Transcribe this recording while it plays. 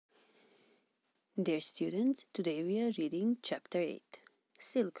Dear students, today we are reading Chapter 8,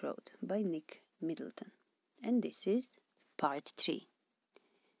 Silk Road by Middleton, and this is Part 3.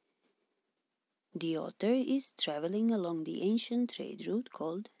 The author is traveling along the ancient trade route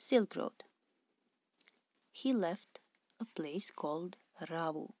called Silk Road. He left a place called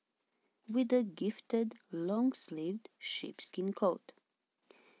Ravu with a gifted long-sleeved sheepskin coat.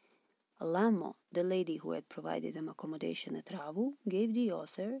 Lamo, the lady who had provided him accommodation at Ravu, gave the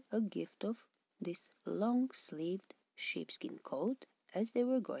author a gift of this long-sleeved sheepskin coat as they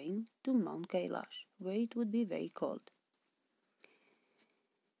were going to Mount Kailash, where it would be very cold.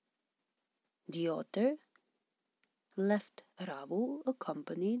 The author left Ravu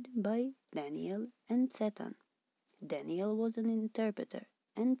accompanied by Daniel and Setan. Daniel was an interpreter,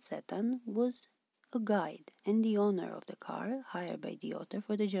 and Setan was a guide and the owner of the car hired by the author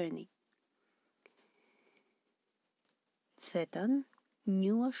for the journey. Setan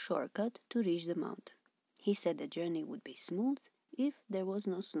knew a shortcut to reach the mountain. He said the journey would be smooth if there was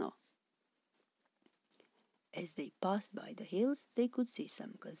no snow. As they passed by the hills, they could see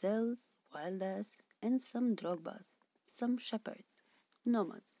some gazelles, wild ass, and some drogbas, some shepherds,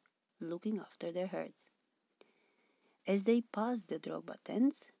 nomads, looking after their herds. As they passed the drogba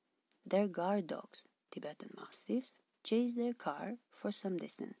tents, their guard dogs, Tibetan mastiffs, chased their car for some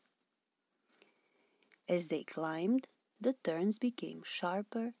distance. As they climbed, the turns became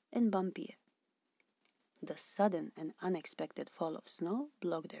sharper and bumpier. The sudden and unexpected fall of snow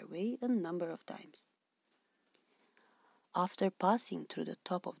blocked their way a number of times. After passing through the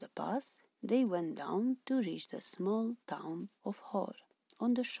top of the pass, they went down to reach the small town of Hor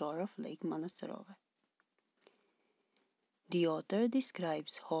on the shore of Lake Manasarova. The author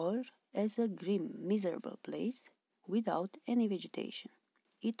describes Hor as a grim, miserable place without any vegetation.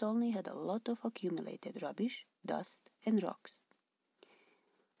 It only had a lot of accumulated rubbish, dust, and rocks.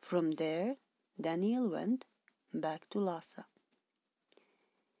 From there, Daniel went back to Lhasa.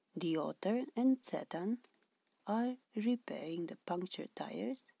 The author and Setan are repairing the punctured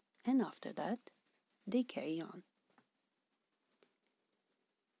tires, and after that, they carry on.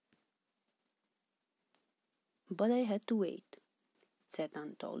 But I had to wait.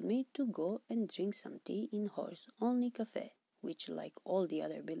 Setan told me to go and drink some tea in Hor's only cafe, which, like all the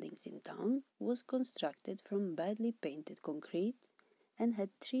other buildings in town, was constructed from badly painted concrete and had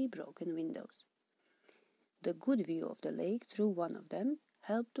 3 broken windows. The good view of the lake through one of them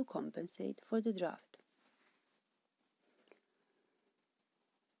helped to compensate for the draft.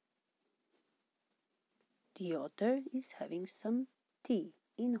 The author is having some tea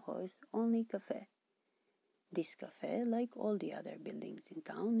in Hor's only cafe. This cafe, like all the other buildings in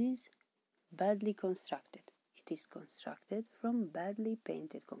town, is badly constructed. It is constructed from badly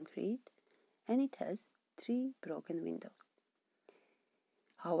painted concrete and it has 3 broken windows.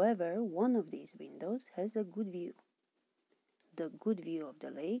 However, one of these windows has a good view. The good view of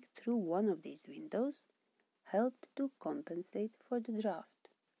the lake through one of these windows helped to compensate for the draft,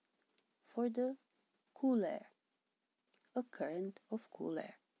 for the cool air, a current of cool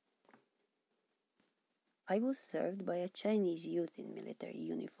air. I was served by a Chinese youth in military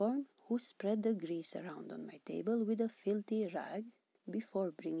uniform who spread the grease around on my table with a filthy rag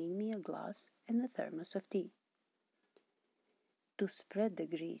before bringing me a glass and a thermos of tea. To spread the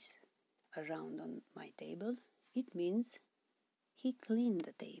grease around on my table, it means he cleaned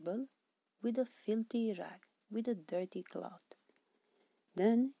the table with a filthy rag, with a dirty cloth.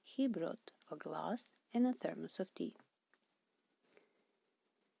 Then he brought a glass and a thermos of tea.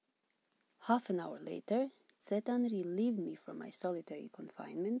 Half an hour later, Setan relieved me from my solitary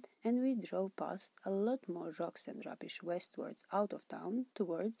confinement and we drove past a lot more rocks and rubbish westwards out of town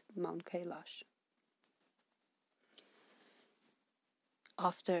towards Mount Kailash.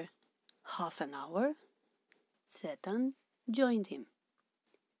 After half an hour, Setan joined him.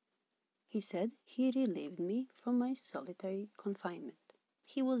 He said he relieved me from my solitary confinement.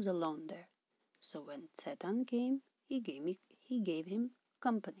 He was alone there, so when Setan came, he gave him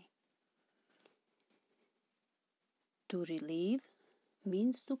company. To relieve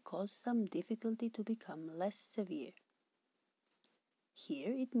means to cause some difficulty to become less severe.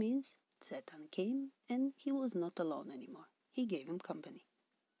 Here it means Setan came and he was not alone anymore. He gave him company.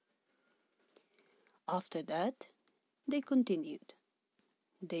 After that, they continued.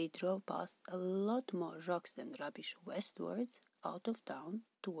 They drove past a lot more rocks and rubbish westwards out of town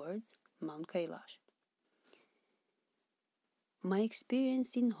towards Mount Kailash. My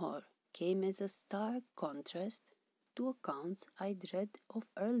experience in Hor came as a stark contrast to accounts I'd read of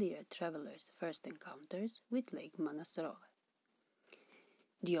earlier travelers' first encounters with Lake Manasarova.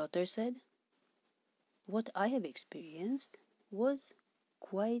 The author said, "What I have experienced was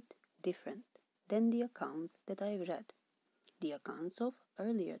quite different than the accounts that I've read, the accounts of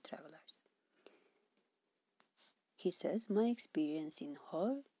earlier travelers. He says, my experience in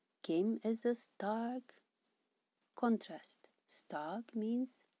Hor came as a stark contrast. Stark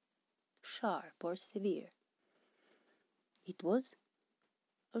means sharp or severe. It was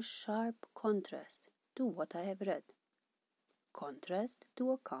a sharp contrast to what I have read. Contrast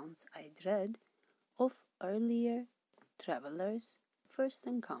to accounts I'd read of earlier travelers' first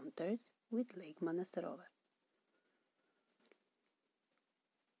encounters with Lake Manasarova.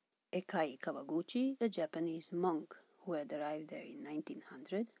 Ekai Kawaguchi, a Japanese monk who had arrived there in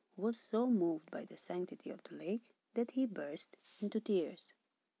 1900, was so moved by the sanctity of the lake that he burst into tears.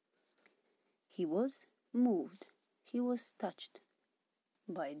 He was moved, he was touched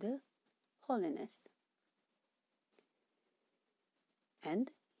by the holiness.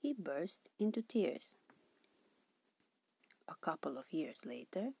 And he burst into tears. A couple of years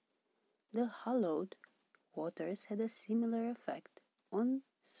later, the hallowed waters had a similar effect on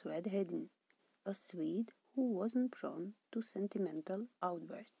Swedheden, a Swede who wasn't prone to sentimental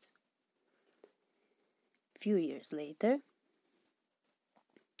outbursts. Few years later,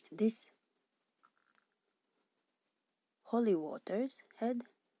 this holy waters had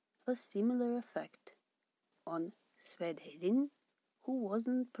a similar effect on Swedheden, who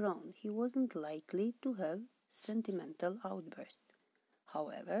wasn't prone, he wasn't likely to have sentimental outbursts.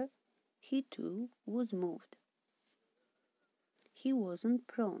 However, he too was moved. He wasn't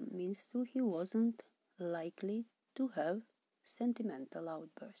prone means too he wasn't likely to have sentimental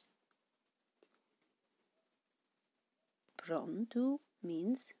outbursts. Prone to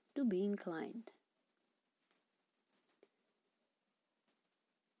means to be inclined.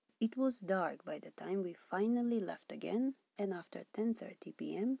 It was dark by the time we finally left again, and after 10:30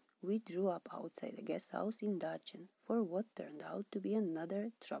 p.m. we drew up outside a guest house in Darchen for what turned out to be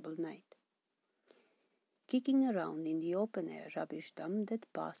another troubled night. Kicking around in the open-air rubbish dump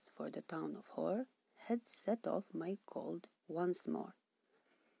that passed for the town of Hor had set off my cold once more,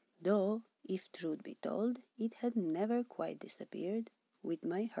 though, if truth be told, it had never quite disappeared with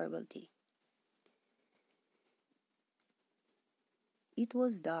my herbal tea. It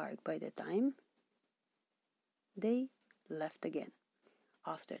was dark by the time they left again.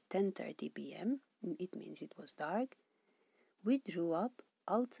 After 10:30 p.m., it means it was dark, we drew up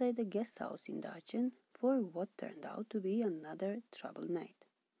outside the guest house in Darchen for what turned out to be another troubled night.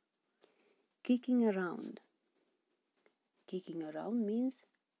 Kicking around. Kicking around means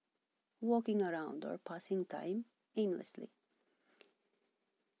walking around or passing time aimlessly.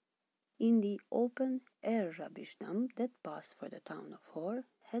 In the open-air rubbish dump that passed for the town of Hor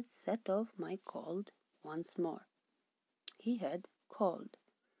had set off my cold once more. He had called.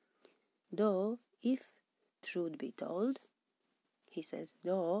 Though, if truth be told, he says,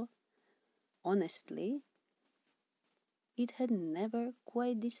 though, honestly, it had never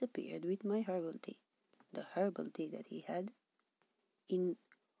quite disappeared with my herbal tea. The herbal tea that he had in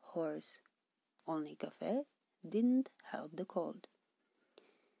Hor's only cafe didn't help the cold.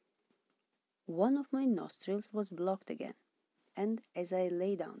 One of my nostrils was blocked again, and as I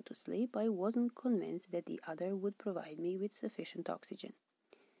lay down to sleep, I wasn't convinced that the other would provide me with sufficient oxygen.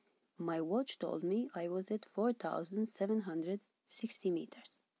 My watch told me I was at 4,760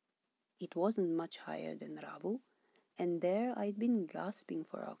 meters. It wasn't much higher than Ravu, and there I'd been gasping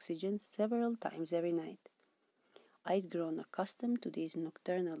for oxygen several times every night. I'd grown accustomed to these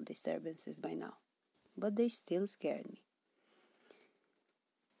nocturnal disturbances by now, but they still scared me.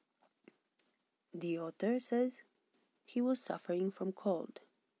 The author says he was suffering from cold.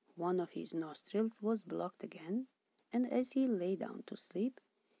 One of his nostrils was blocked again, and as he lay down to sleep,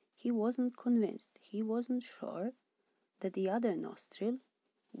 he wasn't convinced, he wasn't sure that the other nostril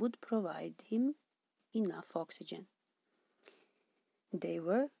would provide him enough oxygen. They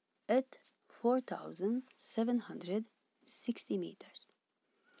were at 4,760 meters.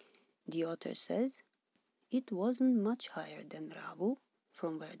 The author says it wasn't much higher than Ravu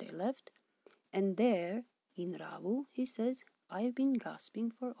from where they left, and there in Ravu, he says, I've been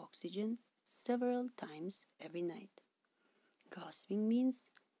gasping for oxygen several times every night. Gasping means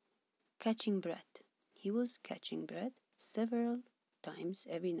catching breath. He was catching breath several times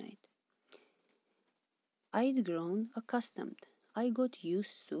every night. I'd grown accustomed. I got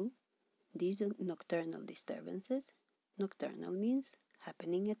used to these nocturnal disturbances. Nocturnal means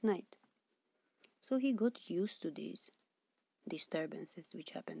happening at night. So he got used to these disturbances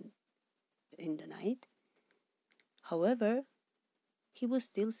which happened in the night. However, he was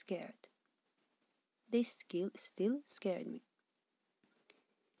still scared. They still scared me.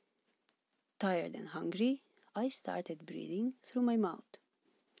 Tired and hungry, I started breathing through my mouth.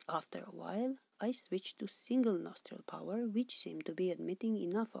 After a while, I switched to single nostril power, which seemed to be admitting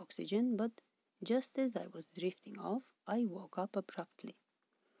enough oxygen, but just as I was drifting off, I woke up abruptly.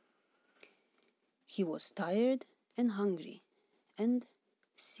 He was tired and hungry, and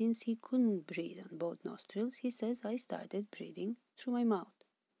since he couldn't breathe on both nostrils, he says I started breathing through my mouth.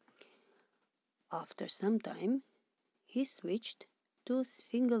 After some time, he switched to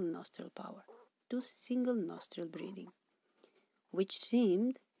single nostril power, to single nostril breathing, which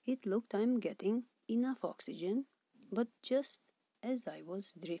seemed it looked I'm getting enough oxygen, but just as I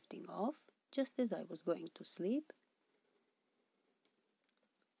was drifting off, just as I was going to sleep,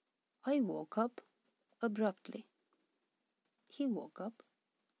 I woke up abruptly. He woke up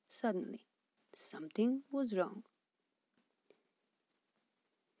suddenly. Something was wrong.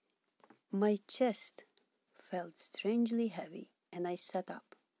 My chest felt strangely heavy, and I sat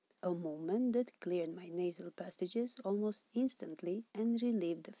up, a movement that cleared my nasal passages almost instantly and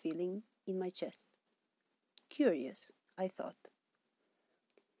relieved the feeling in my chest. Curious, I thought.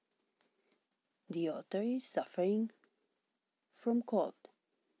 The otter is suffering from cold,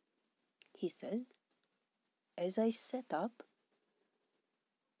 he says. As I sat up,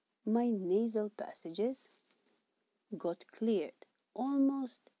 my nasal passages got cleared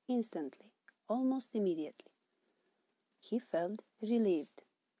almost instantly, almost immediately. He felt relieved.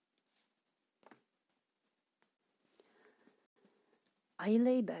 I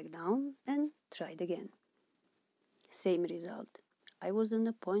lay back down and tried again. Same result. I was on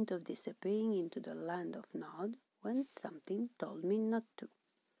the point of disappearing into the land of Nod when something told me not to.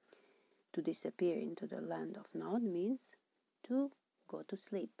 To disappear into the land of Nod means to go to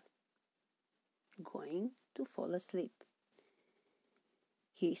sleep. Going to fall asleep.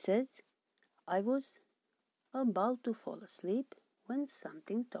 He says, I was about to fall asleep when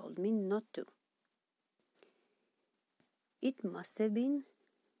something told me not to. It must have been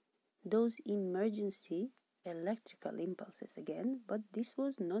those emergency electrical impulses again, but this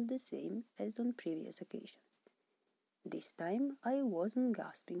was not the same as on previous occasions. This time I wasn't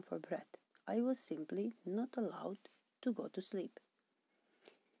gasping for breath. I was simply not allowed to go to sleep.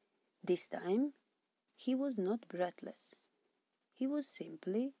 This time he was not breathless. He was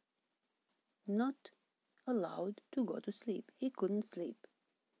simply not allowed to go to sleep. He couldn't sleep.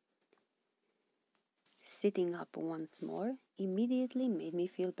 Sitting up once more immediately made me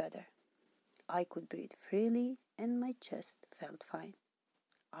feel better. I could breathe freely and my chest felt fine.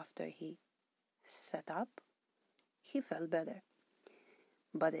 After he sat up, he felt better.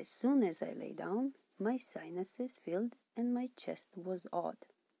 But as soon as I lay down, my sinuses filled and my chest was odd.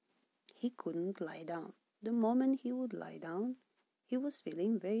 He couldn't lie down. The moment he would lie down, he was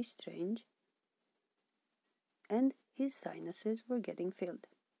feeling very strange and his sinuses were getting filled.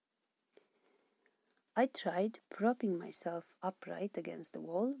 I tried propping myself upright against the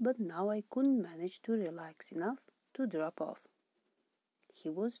wall, but now I couldn't manage to relax enough to drop off. He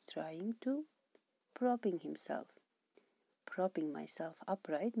was trying to propping himself. Propping myself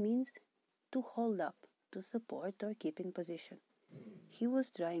upright means to hold up, to support or keep in position. He was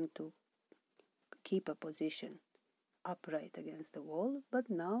trying to keep a position upright against the wall, but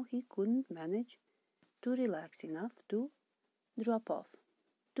now he couldn't manage to relax enough to drop off,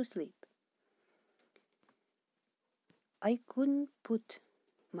 to sleep. I couldn't put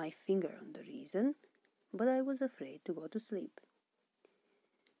my finger on the reason, but I was afraid to go to sleep.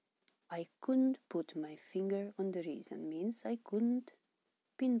 I couldn't put my finger on the reason means I couldn't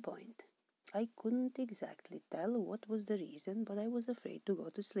pinpoint. I couldn't exactly tell what was the reason, but I was afraid to go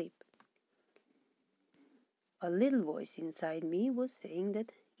to sleep. A little voice inside me was saying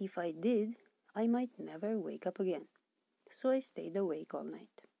that if I did, I might never wake up again. So I stayed awake all night.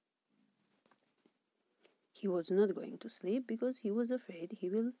 He was not going to sleep because he was afraid he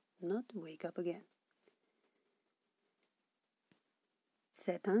will not wake up again.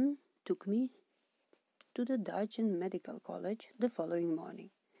 Setan took me to the Darchen Medical College the following morning.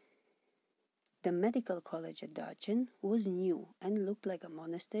 The medical college at Darchen was new and looked like a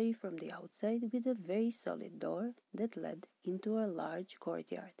monastery from the outside with a very solid door that led into a large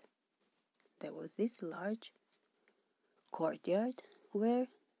courtyard. There was this large courtyard where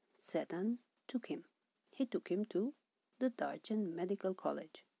Setan took him. He took him to the Darchen Medical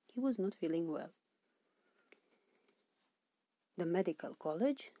College. He was not feeling well. The medical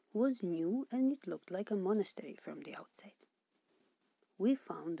college was new and it looked like a monastery from the outside. We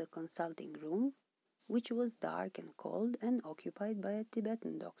found a consulting room, which was dark and cold and occupied by a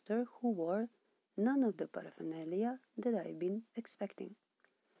Tibetan doctor who wore none of the paraphernalia that I'd been expecting.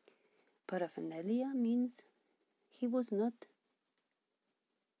 Paraphernalia means he was not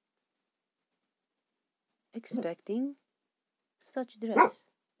expecting such dress.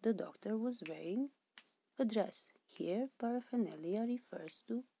 the doctor was wearing a dress. Here, paraphernalia refers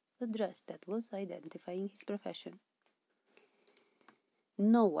to a dress that was identifying his profession.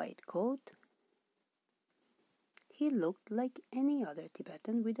 No white coat. He looked like any other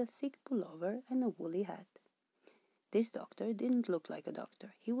Tibetan with a thick pullover and a woolly hat. This doctor didn't look like a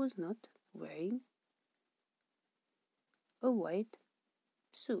doctor. He was not wearing a white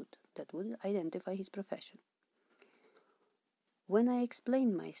suit that would identify his profession. When I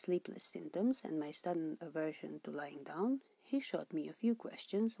explained my sleepless symptoms and my sudden aversion to lying down, he shot me a few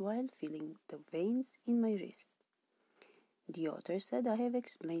questions while feeling the veins in my wrist. The author said I have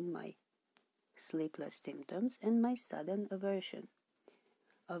explained my sleepless symptoms and my sudden aversion.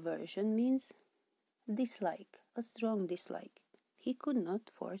 Aversion means dislike, a strong dislike. He could not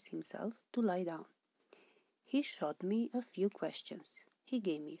force himself to lie down. He shot me a few questions. He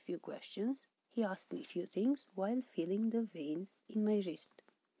gave me a few questions. He asked me a few things while feeling the veins in my wrist.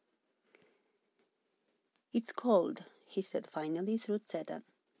 It's cold, he said finally through Tsetan.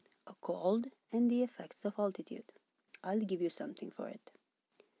 A cold and the effects of altitude. I'll give you something for it.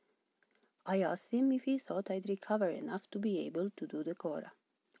 I asked him if he thought I'd recover enough to be able to do the Kora.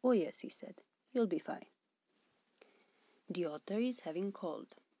 Oh yes, he said. You'll be fine. The author is having cold.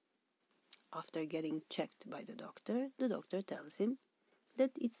 After getting checked by the doctor tells him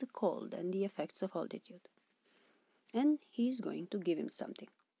that it's the cold and the effects of altitude. And he's going to give him something.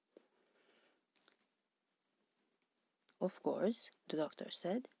 Of course, the doctor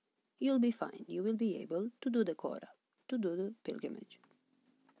said, you'll be fine. You will be able to do the Kora, to do the pilgrimage.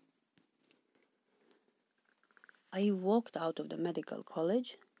 I walked out of the medical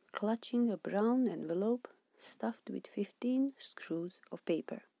college, clutching a brown envelope stuffed with 15 screws of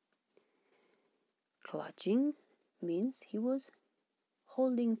paper. Clutching means he was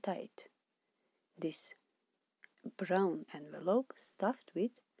holding tight this brown envelope stuffed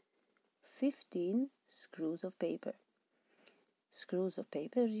with 15 screws of paper. Screws of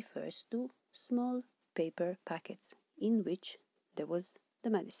paper refers to small paper packets in which there was the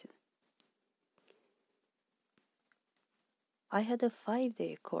medicine. I had a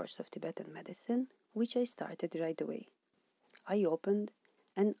 5-day course of Tibetan medicine, which I started right away. I opened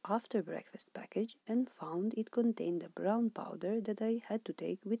an after-breakfast package and found it contained a brown powder that I had to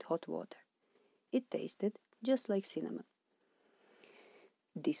take with hot water. It tasted just like cinnamon.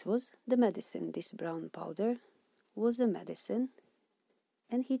 This was the medicine. This brown powder was a medicine,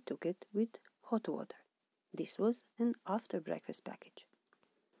 and he took it with hot water. This was an after-breakfast package.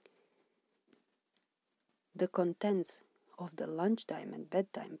 The contents of the lunchtime and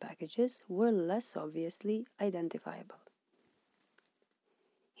bedtime packages were less obviously identifiable.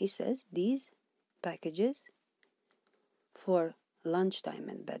 He says these packages for lunchtime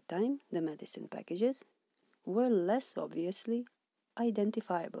and bedtime, the medicine packages, were less obviously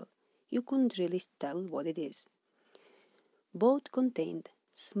identifiable. You couldn't really tell what it is. Both contained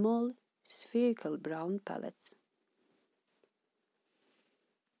small spherical brown pellets.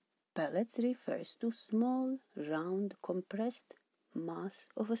 Pellets refers to small, round, compressed mass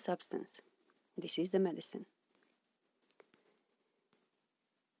of a substance. This is the medicine.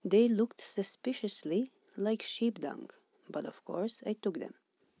 They looked suspiciously like sheep dung, but of course I took them.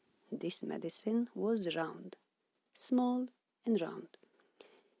 This medicine was round, small and round.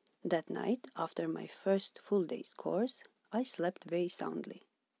 That night, after my first full day's course, I slept very soundly,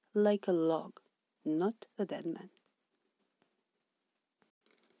 like a log, not a dead man.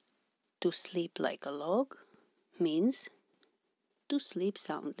 To sleep like a log means to sleep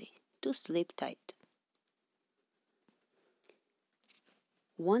soundly, to sleep tight.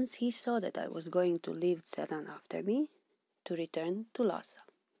 Once he saw that I was going to leave Tsetan after me to return to Lhasa.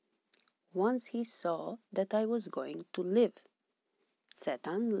 Once he saw that I was going to live,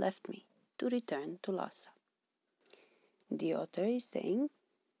 Tsetan left me to return to Lhasa. The author is saying,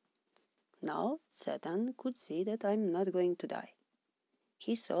 now Tsetan could see that I'm not going to die.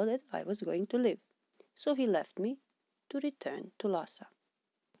 He saw that I was going to live, so he left me to return to Lhasa.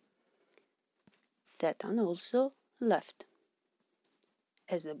 Tsetan also left.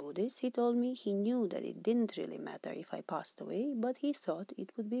 As a Buddhist, he told me he knew that it didn't really matter if I passed away, but he thought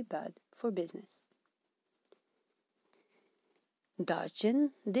it would be bad for business. Darchen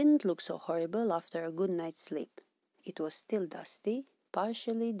didn't look so horrible after a good night's sleep. It was still dusty,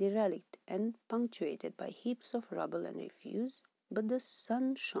 partially derelict, and punctuated by heaps of rubble and refuse, but the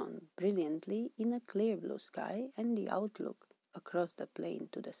sun shone brilliantly in a clear blue sky, and the outlook across the plain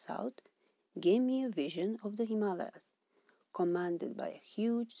to the south gave me a vision of the Himalayas, commanded by a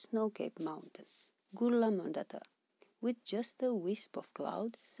huge snow-capped mountain, Gurla Mandata, with just a wisp of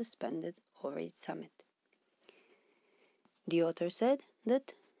cloud suspended over its summit. The author said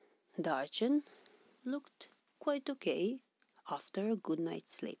that The urchin looked quite okay after a good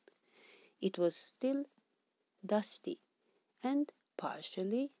night's sleep. It was still dusty and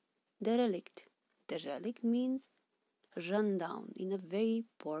partially derelict. Derelict means run down in a very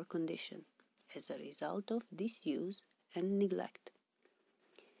poor condition as a result of disuse and neglect,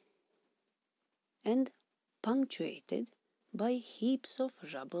 and punctuated by heaps of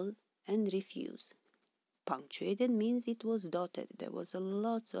rubble and refuse. Punctuated means it was dotted. There was a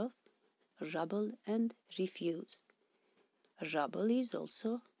lot of rubble and refuse. Rubble is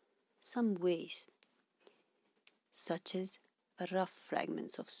also some waste, such as rough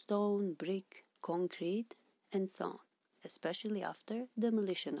fragments of stone, brick, concrete, and so on, especially after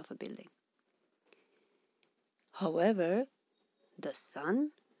demolition of a building. However, the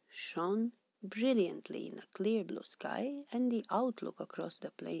sun shone brilliantly in a clear blue sky, and the outlook across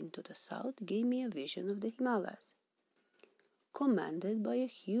the plain to the south gave me a vision of the Himalayas, commanded by a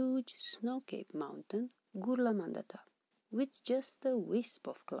huge snow-capped mountain, Gurla Mandata, with just a wisp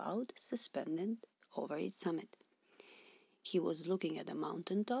of cloud suspended over its summit. He was looking at the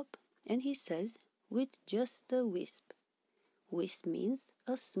mountain top, and he says, with just a wisp. Wisp means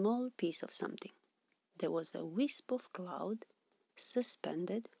a small piece of something. There was a wisp of cloud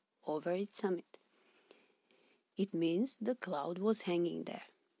suspended over its summit. It means the cloud was hanging there.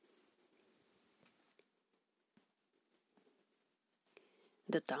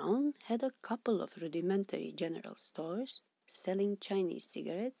 The town had a couple of rudimentary general stores selling Chinese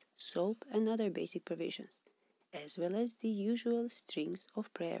cigarettes, soap, and other basic provisions, as well as the usual strings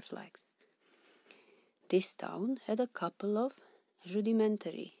of prayer flags. This town had a couple of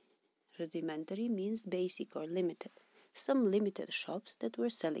rudimentary means basic or limited, some limited shops that were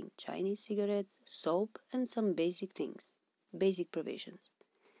selling Chinese cigarettes, soap, and some basic things, basic provisions.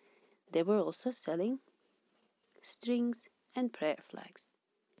 They were also selling strings and prayer flags.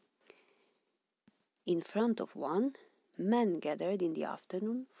 In front of one, men gathered in the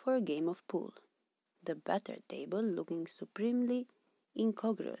afternoon for a game of pool, the battered table looking supremely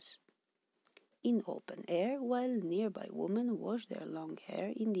incongruous in open air, while nearby women washed their long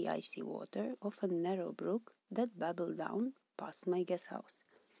hair in the icy water of a narrow brook that babbled down past my guest house.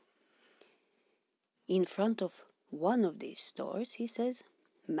 In front of one of these stores, he says,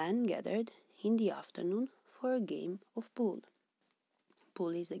 men gathered in the afternoon for a game of pool.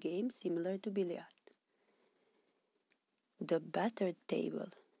 Pool is a game similar to billiard. The battered table.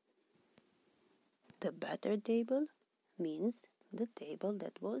 The battered table means the table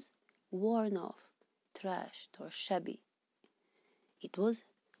that was worn off, trashed, or shabby. It was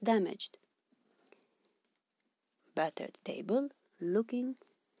damaged. Battered table looking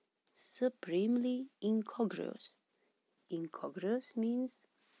supremely incongruous. Incongruous means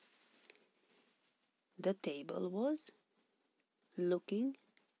the table was looking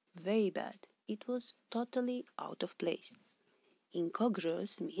very bad. It was totally out of place.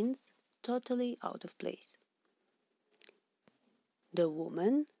 Incongruous means totally out of place. The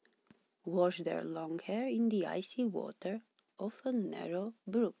woman washed their long hair in the icy water of a narrow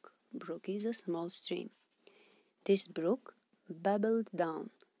brook. Brook is a small stream. This brook babbled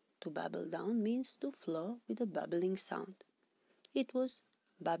down. To babble down means to flow with a babbling sound. It was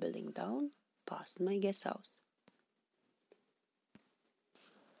babbling down past my guest house.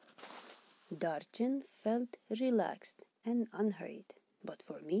 Darchin felt relaxed and unhurried, but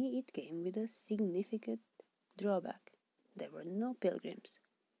for me it came with a significant drawback. There were no pilgrims.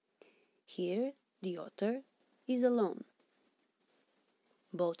 Here the author is alone.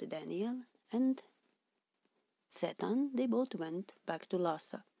 Both Daniel and Tsetan, they both went back to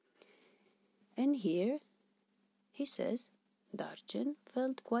Lhasa. And here he says Darchin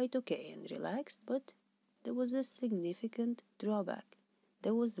felt quite okay and relaxed, but there was a significant drawback.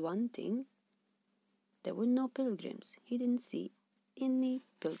 There was one thing. There were no pilgrims. He didn't see any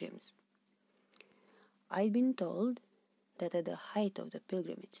pilgrims. I'd been told that at the height of the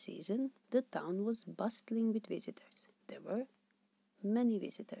pilgrimage season, the town was bustling with visitors. There were many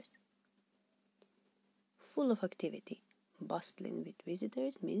visitors. Full of activity. Bustling with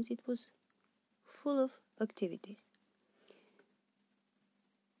visitors means it was full of activities.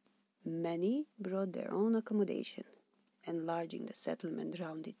 Many brought their own accommodation, enlarging the settlement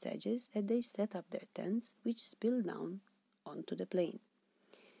round its edges as they set up their tents, which spilled down onto the plain.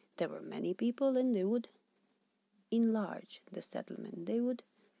 There were many people, and they would enlarge the settlement. They would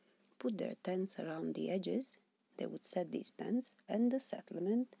put their tents around the edges. They would set these tents, and the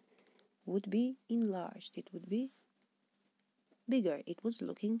settlement would be enlarged. It would be bigger. It was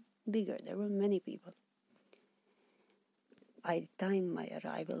looking bigger. There were many people. I timed my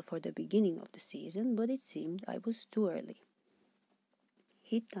arrival for the beginning of the season, but it seemed I was too early.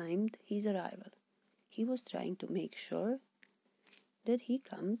 he timed his arrival. He was trying to make sure that he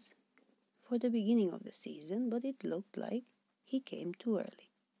comes for the beginning of the season, but it looked like he came too early.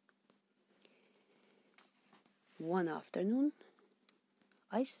 One afternoon,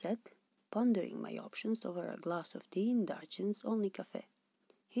 I sat pondering my options over a glass of tea in Darchen's only cafe.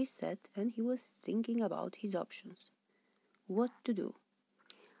 He sat and he was thinking about his options. What to do?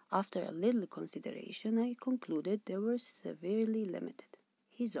 After a little consideration, I concluded they were severely limited.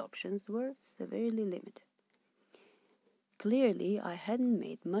 His options were severely limited. Clearly, I hadn't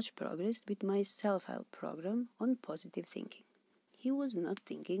made much progress with my self-help program on positive thinking. He was not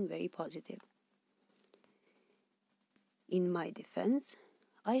thinking very positive. In my defense,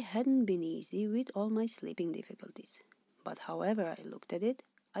 I hadn't been easy with all my sleeping difficulties, but however I looked at it,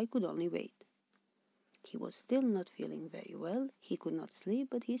 I could only wait. He was still not feeling very well, he could not sleep,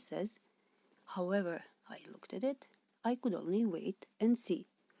 but he says, however I looked at it, I could only wait and see.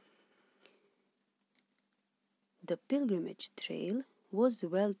 The pilgrimage trail was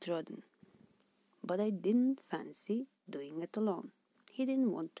well trodden, but I didn't fancy doing it alone. He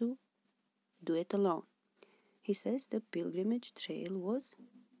didn't want to do it alone. He says the pilgrimage trail was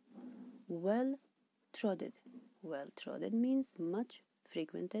well trodden. Well trodden means much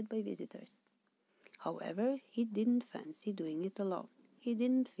frequented by visitors. However, he didn't fancy doing it alone. He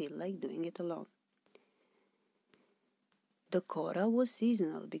didn't feel like doing it alone. The Kora was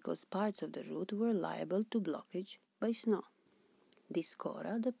seasonal because parts of the route were liable to blockage by snow. This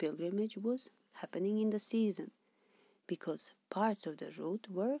Kora, the pilgrimage, was happening in the season because parts of the route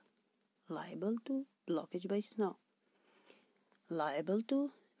were liable to blockage by snow. Liable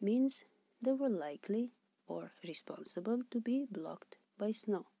to means they were likely or responsible to be blocked by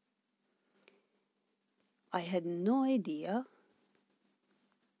snow. I had no idea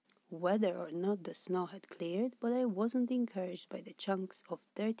whether or not the snow had cleared, but I wasn't encouraged by the chunks of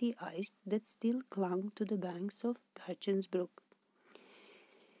dirty ice that still clung to the banks of Darchen's brook.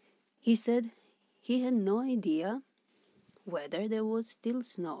 He said he had no idea whether there was still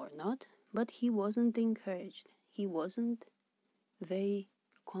snow or not, but he wasn't encouraged. He wasn't very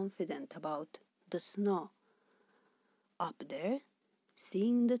confident about the snow up there,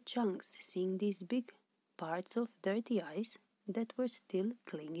 seeing the chunks, seeing these big parts of dirty ice that were still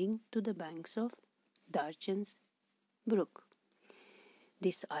clinging to the banks of Darchen's brook.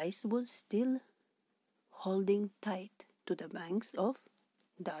 This ice was still holding tight to the banks of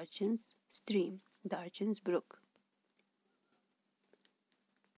Darchen's stream, Darchen's brook.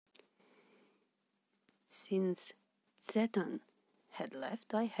 Since Tsetan had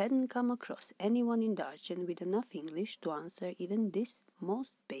left, I hadn't come across anyone in Darchen with enough English to answer even this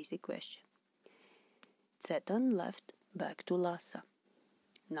most basic question. Tsetan left back to Lhasa.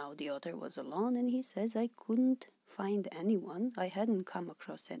 Now the author was alone and he says I couldn't find anyone, I hadn't come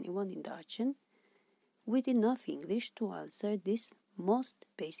across anyone in Darchen with enough English to answer this most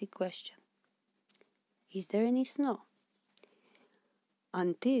basic question. Is there any snow?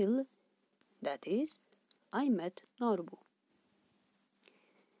 Until, that is, I met Norbu.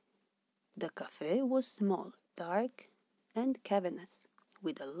 The cafe was small, dark and cavernous,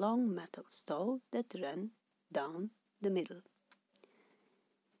 with a long metal stove that ran down the middle.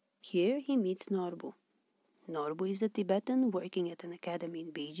 Here he meets Norbu. Norbu is a Tibetan working at an academy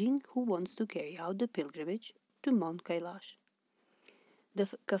in Beijing who wants to carry out the pilgrimage to Mount Kailash. The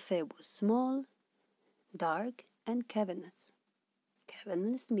cafe was small, dark and cavernous.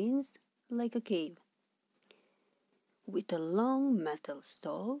 Cavernous means like a cave, with a long metal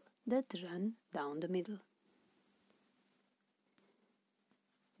stove that ran down the middle.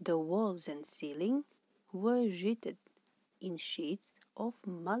 The walls and ceiling were written in sheets of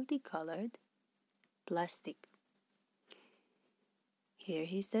multicolored plastic. Here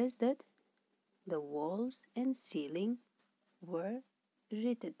he says that the walls and ceiling were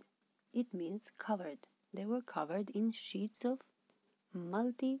written. It means covered. They were covered in sheets of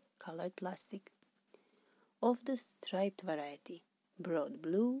multicolored plastic of the striped variety, broad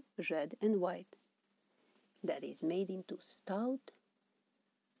blue, red and white, that is made into stout,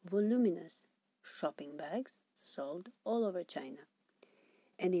 voluminous shopping bags sold all over China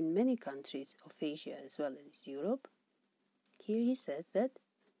and in many countries of Asia as well as Europe. Here he says that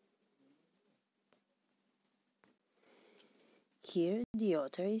here the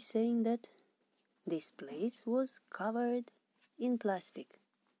author is saying that this place was covered in plastic.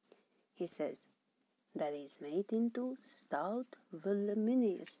 He says that is made into stout,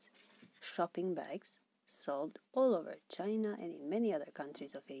 voluminous shopping bags sold all over China and in many other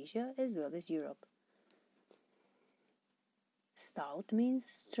countries of Asia as well as Europe. Stout means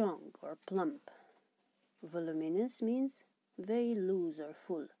strong or plump. Voluminous means very loose or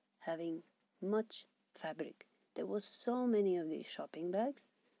full, having much fabric. There was so many of these shopping bags,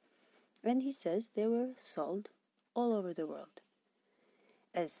 and he says they were sold all over the world.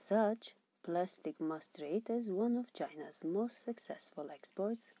 As such, plastic must rate as one of China's most successful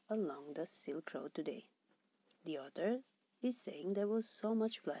exports along the Silk Road today. The author is saying there was so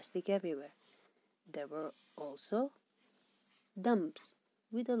much plastic everywhere. There were also dumps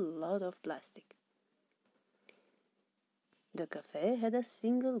with a lot of plastic. The cafe had a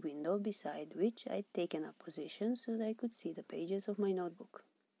single window beside which I'd taken a position so that I could see the pages of my notebook.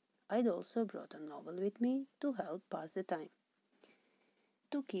 I'd also brought a novel with me to help pass the time.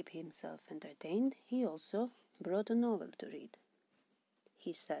 To keep himself entertained, he also brought a novel to read.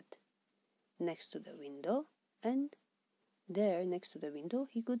 He sat next to the window, and there next to the window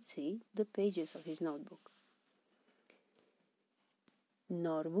he could see the pages of his notebook.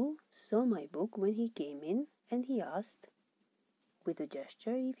 Norbu saw my book when he came in, and he asked with a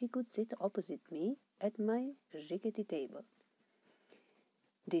gesture if he could sit opposite me at my rickety table.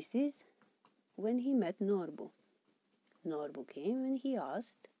 This is when he met Norbu. Norbu came and he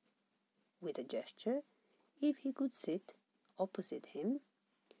asked with a gesture if he could sit opposite him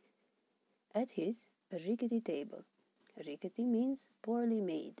at his rickety table. Rickety means poorly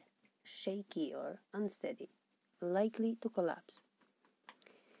made, shaky or unsteady, likely to collapse.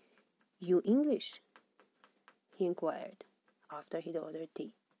 "You English?" he inquired after he'd ordered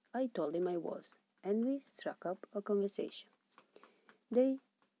tea. I told him I was, and we struck up a conversation. They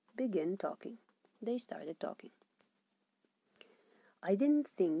started talking. I didn't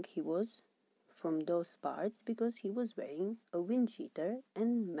think he was from those parts because he was wearing a wind cheater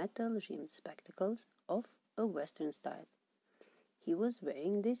and metal-rimmed spectacles of a Western style. He was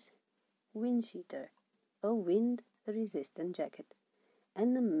wearing this wind cheater, a wind-resistant jacket,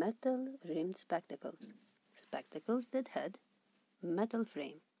 and the metal-rimmed spectacles that had metal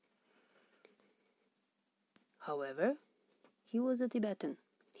frame. However, he was a Tibetan,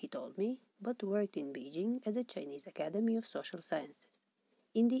 he told me, but worked in Beijing at the Chinese Academy of Social Sciences,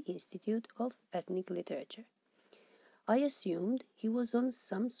 in the Institute of Ethnic Literature. I assumed he was on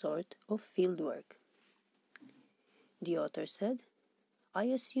some sort of field work. The author said,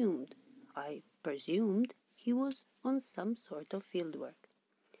 I presumed he was on some sort of field work.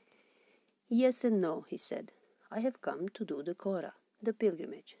 Yes and no, he said. I have come to do the Korah, the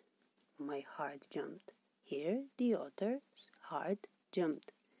pilgrimage. My heart jumped. Here the author's heart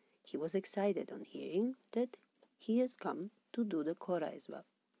jumped. He was excited on hearing that he has come to do the Korah as well.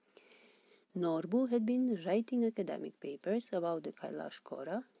 Norbu had been writing academic papers about the Kailash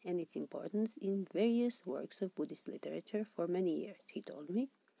Korah and its importance in various works of Buddhist literature for many years, he told me,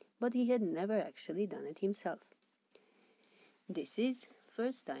 but he had never actually done it himself. This is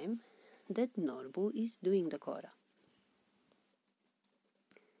first time that Norbu is doing the Korah.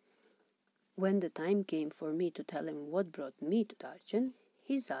 When the time came for me to tell him what brought me to Darchen,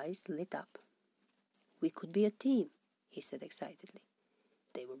 his eyes lit up. We could be a team, he said excitedly.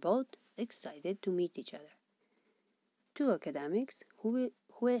 They were both excited to meet each other. Two academics who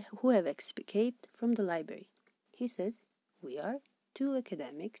have escaped from the library. He says, we are two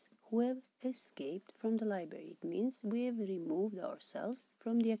academics who have escaped from the library. It means we have removed ourselves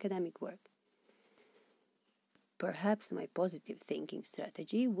from the academic work. Perhaps my positive thinking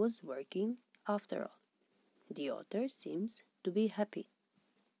strategy was working after all. The author seems to be happy.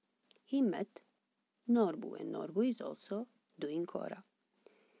 He met Norbu, and Norbu is also doing Korah.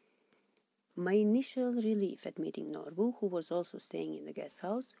 My initial relief at meeting Norbu, who was also staying in the guest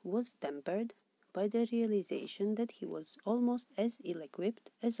house, was tempered by the realization that he was almost as ill-equipped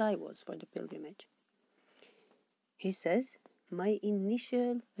as I was for the pilgrimage. He says, my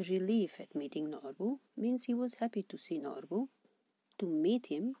initial relief at meeting Norbu means he was happy to see Norbu, to meet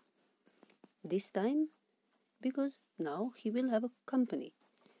him this time, because now he will have a company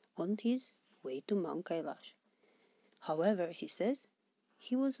on his way to Mount Kailash. However, he says,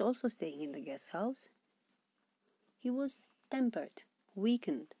 he was also staying in the guest house. He was tempered,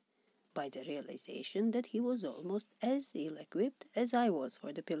 weakened by the realization that he was almost as ill-equipped as I was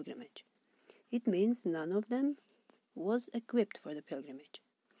for the pilgrimage. It means none of them was equipped for the pilgrimage.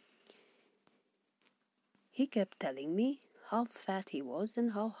 He kept telling me how fat he was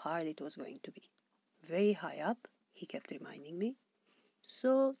and how hard it was going to be. Very high up, he kept reminding me,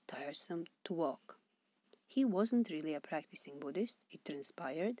 so tiresome to walk. He wasn't really a practicing Buddhist, it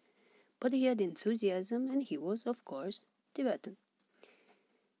transpired, but he had enthusiasm and he was, of course, Tibetan.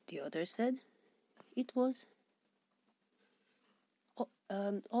 The author said it was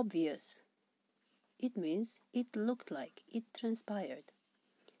obvious. It means it looked like, it transpired.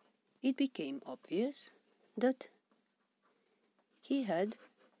 It became obvious that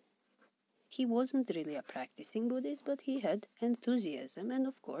He wasn't really a practicing Buddhist, but he had enthusiasm, and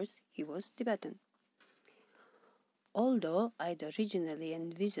of course he was Tibetan. Although I'd originally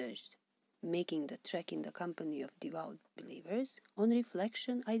envisaged making the trek in the company of devout believers, on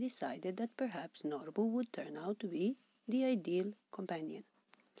reflection I decided that perhaps Norbu would turn out to be the ideal companion.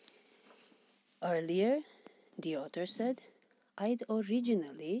 Earlier, the author said, I'd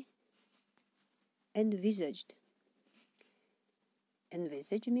originally envisaged.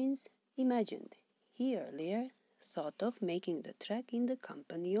 Envisage means imagined. He earlier thought of making the trek in the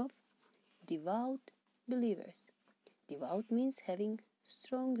company of devout believers. Devout means having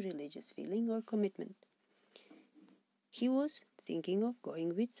strong religious feeling or commitment. He was thinking of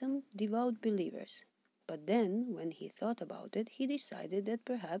going with some devout believers, but then when he thought about it, he decided that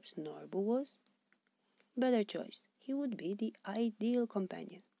perhaps Norbu was better choice. He would be the ideal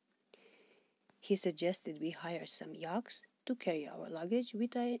companion. He suggested we hire some yaks to carry our luggage,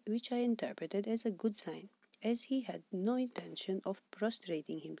 which I interpreted as a good sign, as he had no intention of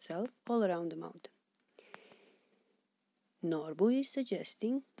prostrating himself all around the mountain. Norbu is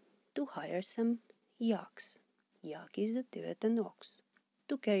suggesting to hire some yaks. Yak is a Tibetan ox,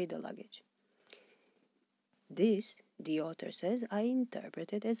 to carry the luggage. This, the author says, I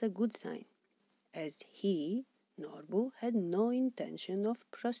interpreted as a good sign, as he, Norbu, had no intention of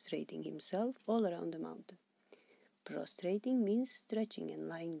prostrating himself all around the mountain. Prostrating means stretching and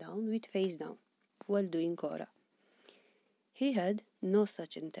lying down with face down while doing kora. He had no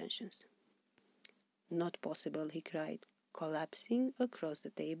such intentions. Not possible, he cried, collapsing across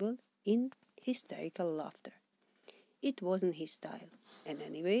the table in hysterical laughter. It wasn't his style, and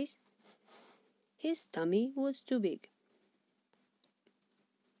anyways, his tummy was too big.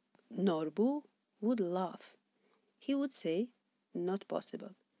 Norbu would laugh. He would say, not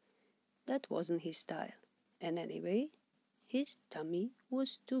possible. That wasn't his style, and anyway, his tummy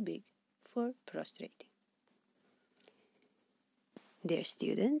was too big for prostrating. Dear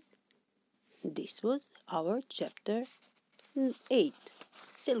students, this was our chapter 8,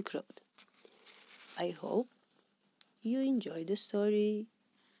 Silk Road. I hope you enjoyed the story.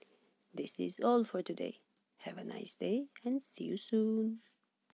 This is all for today. Have a nice day and see you soon.